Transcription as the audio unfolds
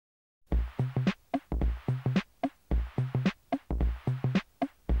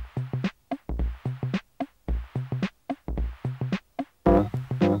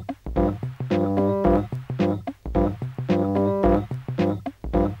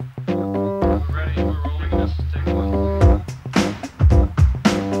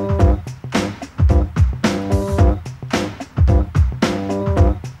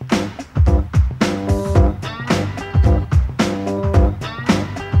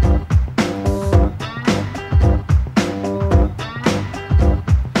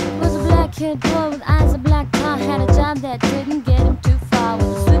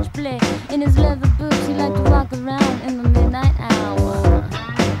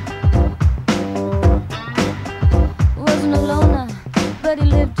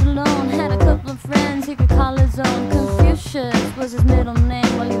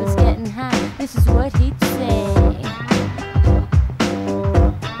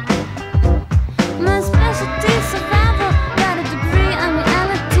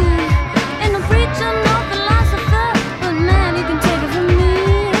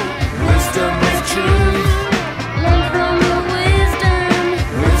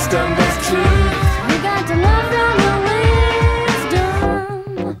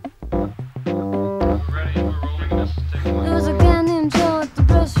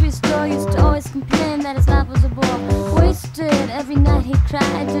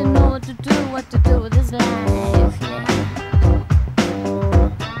tried to know what to do with his life, yeah.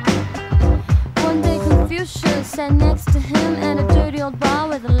 One day Confucius sat next to him at a dirty old bar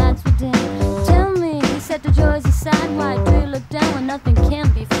where the lights were dim. Tell me, he said to Joe as he sighed, why do you look down when nothing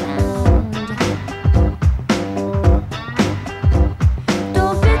can be